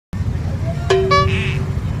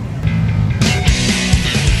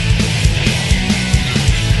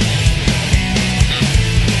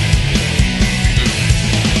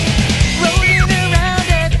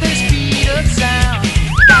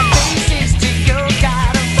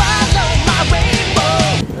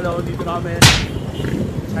namin.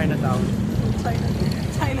 Chinatown.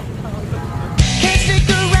 Chinatown. Can't stick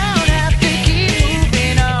around, have to keep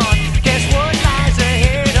moving on. Guess what lies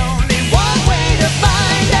ahead? Only one way to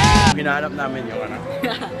find out. Hinahanap namin yung ano.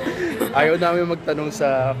 Ayaw namin magtanong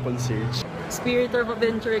sa concierge. Spirit of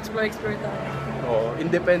adventure, explore tayo. Oo,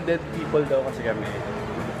 independent people daw kasi kami.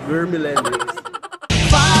 We're millennials.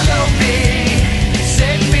 Follow me,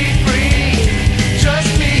 set me free.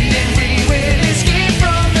 Trust me and we will escape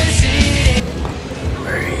from the city.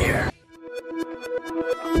 We're here.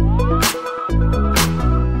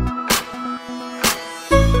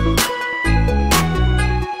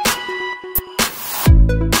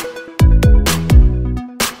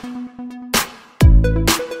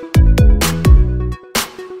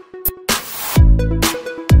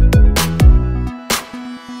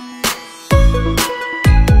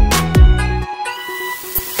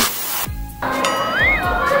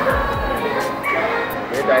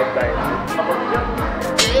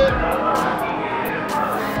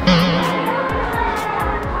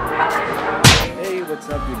 Hey, what's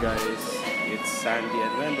up you guys? It's Sandy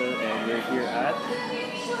and Wendell and we're here at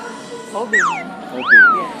HoBing. HoBing.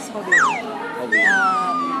 Yes, HoBing. HoBing.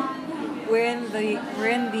 We're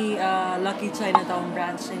in the Lucky Chinatown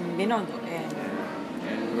branch in Binondo,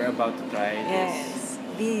 and we're about to try yes,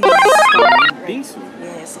 this bingsu.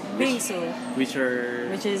 Yes, bingsu,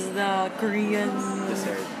 Which is the Korean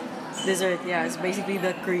dessert. Dessert, yeah, it's basically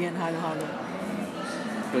the Korean halo-halo.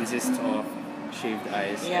 Consists of shaved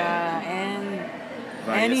ice. Yeah, and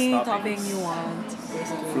any topping you want,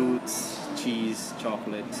 basically. Fruits, cheese,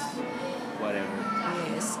 chocolates, whatever.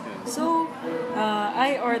 Yes. So,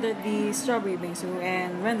 I ordered the strawberry bingsu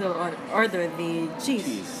and Wendell ordered the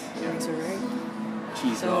cheese bingsu, right?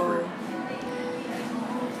 Cheese lover.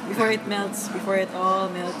 Before it all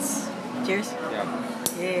melts. Cheers. Yeah.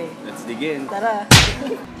 Yay. Let's dig in. Tara.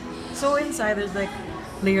 So inside there's like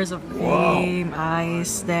layers of cream,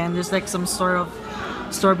 ice, then there's like some sort of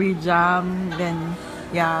strawberry jam, then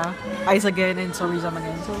yeah, ice again and strawberry jam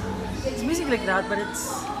again. So it's basically like that, but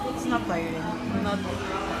it's not tiring. Not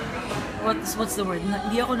what's the word?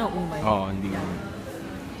 Hindi ako naumay. Oh, hindi.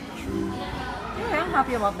 True. Yeah, I'm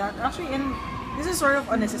happy about that. Actually, this is sort of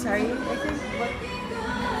unnecessary, I think, but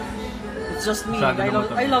it's just me.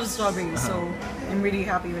 I love strawberries, so I'm really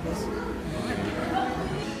happy with this.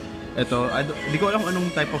 Ito, di ko alam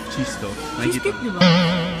anong type of cheese to. Cheesecake, di ba?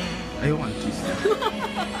 Ayoko ang cheese.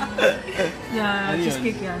 Yeah,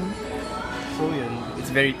 cheesecake yan. So yun, it's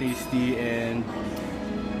very tasty and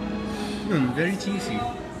very cheesy.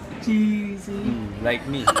 Cheesy. Like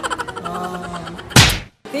me.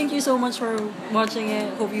 Thank you so much for watching it.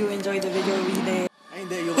 Hope you enjoyed the video we did. Ay,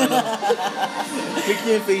 hindi. Yung ano. Click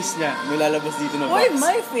niyo yung face niya. May lalabas dito na box. Why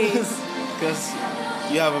my face? Because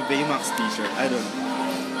you have a Baymax t-shirt. I don't know.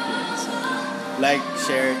 Like,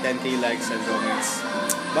 share, 10k likes and comments.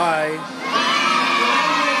 Bye!